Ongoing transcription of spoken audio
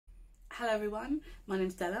Hello everyone, my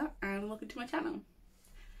name's Della and welcome to my channel.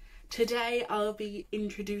 Today I'll be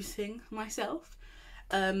introducing myself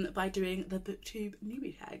by doing the Booktube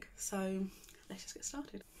Newbie Tag. So let's just get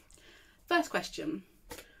started. First question,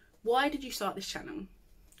 why did you start this channel?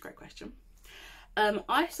 Great question.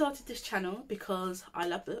 I started this channel because I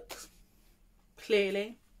love books.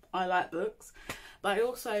 Clearly, I like books, but I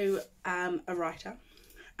also am a writer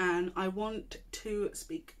and I want to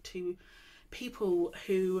speak to people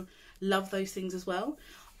who love those things as well.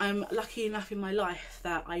 I'm lucky enough in my life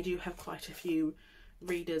that I do have quite a few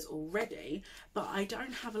readers already, but I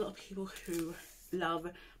don't have a lot of people who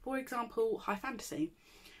love, for example, high fantasy.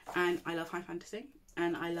 And I love high fantasy,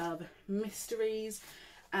 and I love mysteries,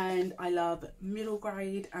 and I love middle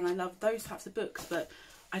grade, and I love those types of books, but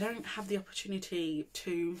I don't have the opportunity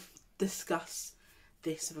to discuss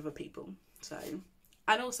this with other people. So,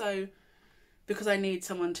 and also because I need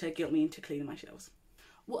someone to guilt me into cleaning my shelves.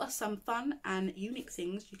 What are some fun and unique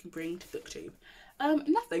things you can bring to Booktube?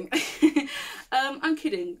 Nothing. I'm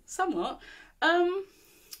kidding, somewhat. I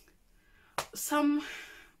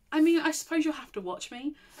mean, I suppose you'll have to watch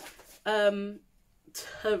me to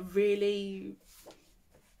really,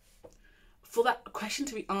 for that question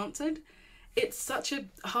to be answered. It's such a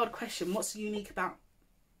hard question. What's unique about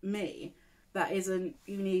me that isn't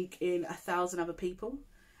unique in 1,000 other people?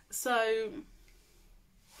 So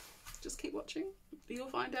just keep watching, you'll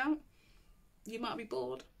find out. You might be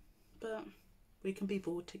bored, but we can be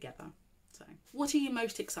bored together. So, what are you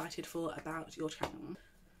most excited for about your channel?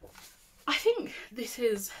 I think this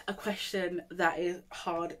is a question that is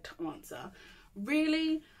hard to answer.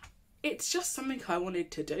 Really, it's just something I wanted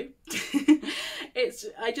to do.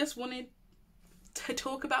 I just wanted to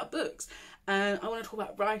talk about books, and I want to talk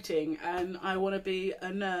about writing, and I want to be a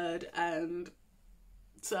nerd, and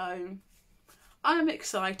so I'm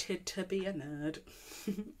excited to be a nerd.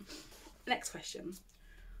 Next question.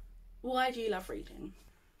 Why do you love reading?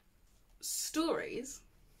 Stories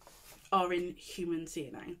are in human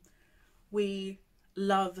DNA. We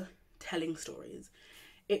love telling stories.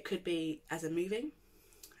 It could be as a movie,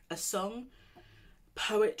 a song,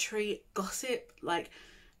 poetry, gossip. Like,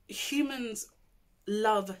 humans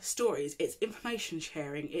love stories. It's information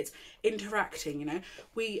sharing, it's interacting, you know.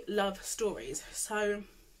 We love stories. So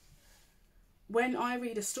when I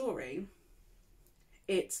read a story,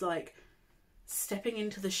 it's like stepping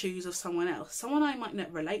into the shoes of someone else, someone I might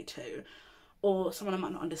not relate to, or someone I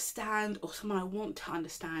might not understand, or someone I want to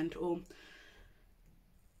understand, or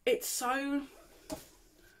it's so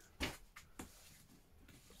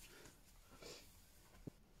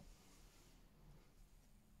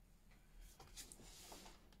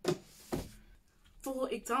for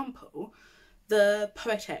example, the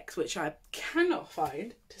Poetex, which I cannot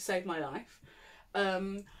find to save my life,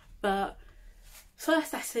 but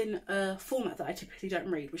first, that's in a format that I typically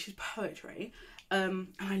don't read, which is poetry.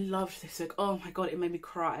 And I loved this book. Oh my god, it made me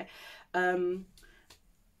cry.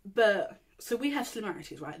 But so we have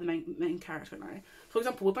similarities, right? The main character and I. For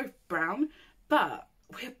example, we're both brown, but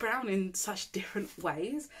we're brown in such different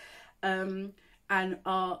ways. And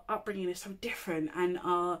our upbringing is so different, and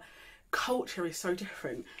our culture is so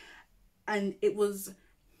different. And it was,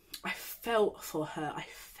 I felt for her.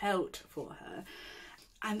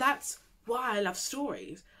 And that's why I love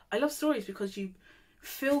stories. I love stories because you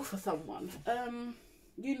feel for someone.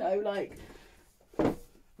 You know, like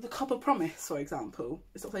The Copper Promise, for example.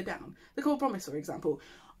 It's upside down. The Copper Promise, for example.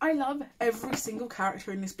 I love every single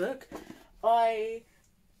character in this book. I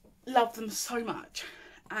love them so much.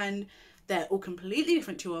 And they're all completely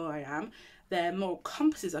different to who I am. Their moral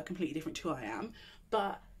compasses are completely different to who I am.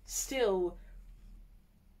 But still,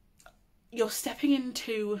 you're stepping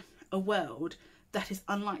into a world that is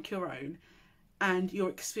unlike your own, and you're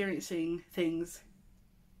experiencing things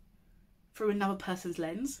through another person's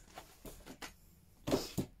lens.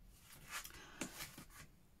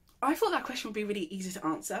 I thought that question would be really easy to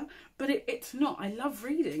answer, but it's not. I love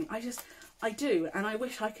reading. I do, and I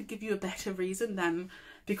wish I could give you a better reason than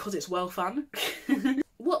because it's well fun.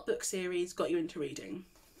 What book series got you into reading?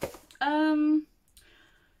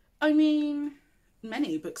 I mean,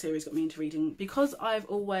 many book series got me into reading because I've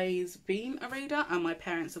always been a reader, and my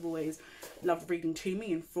parents have always loved reading to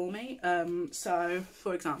me and for me. So,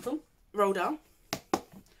 for example, Roald Dahl,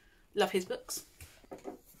 love his books.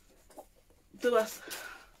 The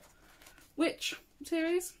Witch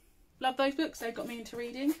series, love those books. They got me into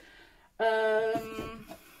reading. What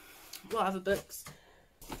other books?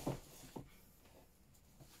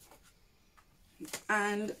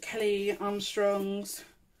 And Kelly Armstrong's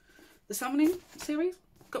The Summoning series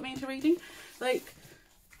got me into reading. Like,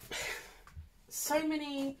 so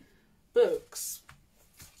many books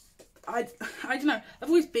I don't know, I've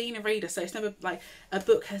always been a reader, so it's never like, a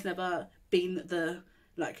book has never been the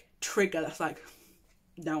like trigger that's like,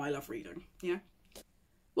 no, I love reading, you know.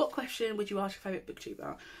 What question would you ask your favourite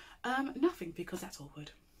booktuber? Nothing, because that's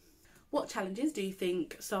awkward. What challenges do you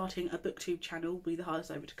think starting a booktube channel will be the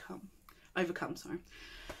hardest overcome, sorry.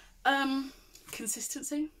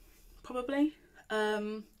 Consistency, probably.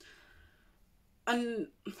 And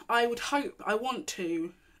I want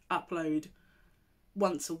to upload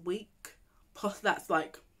once a week, plus that's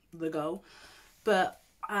like the goal, but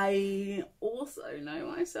I also know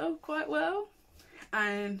myself quite well,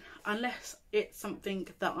 and unless it's something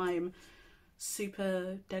that I'm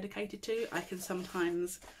super dedicated to, I can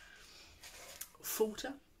sometimes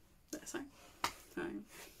falter, let's say. So,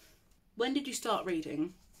 when did you start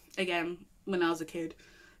reading? Again, when I was a kid.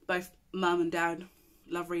 Both mum and dad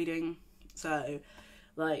love reading, so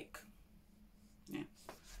like, yeah.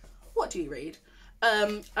 What do you read?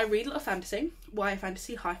 I read a lot of fantasy, YA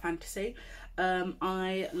fantasy, high fantasy.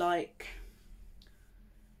 I like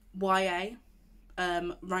YA,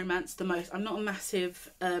 romance the most. I'm not a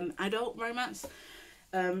massive adult romance,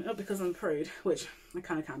 not because I'm a prude, which I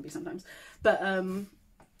kind of can be sometimes, but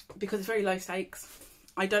because it's very low stakes.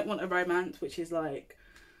 I don't want a romance which is like,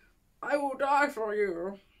 I will die for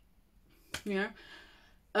you, you know.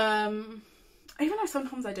 Even though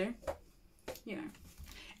sometimes I do, you know,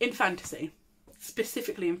 in fantasy.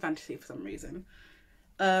 Specifically in fantasy for some reason.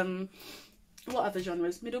 What other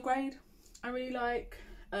genres? Middle grade, I really like.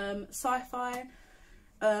 Sci-fi,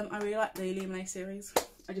 I really like the Illuminae series.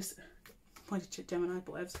 I just pointed to Gemini,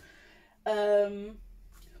 but whatevs.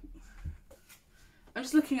 I'm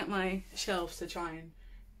just looking at my shelves to try and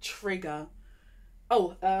trigger.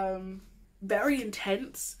 Very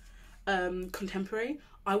intense, contemporary.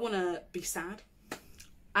 I want to be sad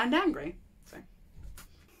and angry. So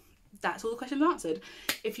that's all the questions answered.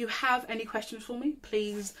 If you have any questions for me,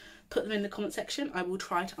 please put them in the comment section. I will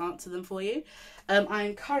try to answer them for you. I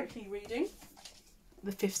am currently reading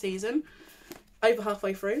the 5th season, over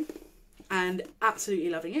halfway through, and absolutely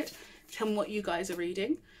loving it. Tell me what you guys are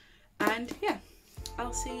reading, and yeah,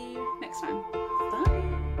 I'll see you next time. Bye.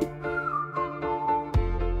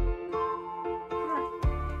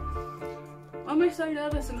 Why am I so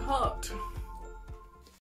nervous and hot?